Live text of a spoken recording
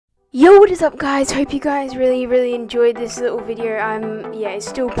Yo, what is up, guys? Hope you guys really enjoyed this little video. It's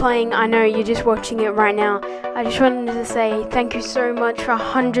still playing. I know you're just watching it right now. I just wanted to say thank you so much for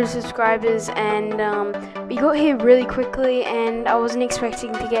 100 subscribers, and we got here really quickly, and I wasn't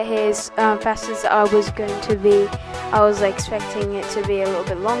expecting to get here as fast as I was going to be. I was expecting it to be a little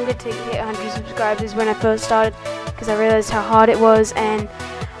bit longer to hit 100 subscribers when I first started, because I realized how hard it was. And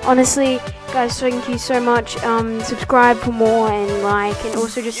honestly, guys, thank you so much. Subscribe for more and like, and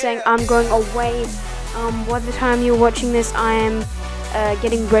also just saying I'm going away. By the time you're watching this, I am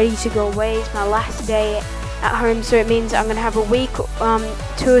getting ready to go away. It's my last day at home, so it means I'm gonna have a week,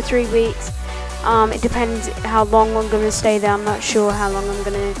 2 or 3 weeks. It depends how long I'm gonna stay there. I'm not sure how long I'm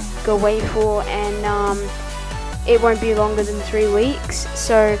gonna go away for, and it won't be longer than 3 weeks.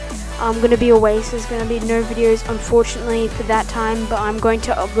 So I'm going to be away, so there's going to be no videos unfortunately for that time, but I'm going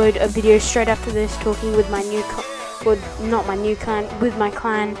to upload a video straight after this talking with my new with my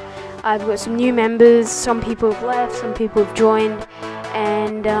clan. I've got some new members, some people have left, some people have joined,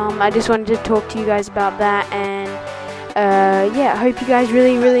 and I just wanted to talk to you guys about that. And yeah, I hope you guys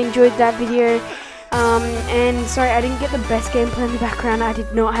really enjoyed that video. And sorry I didn't get the best gameplay in the background. I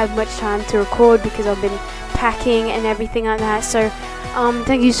did not have much time to record because I've been packing and everything like that. So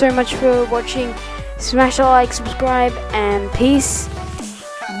thank you so much for watching. Smash a like, subscribe, and peace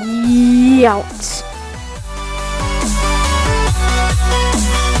out.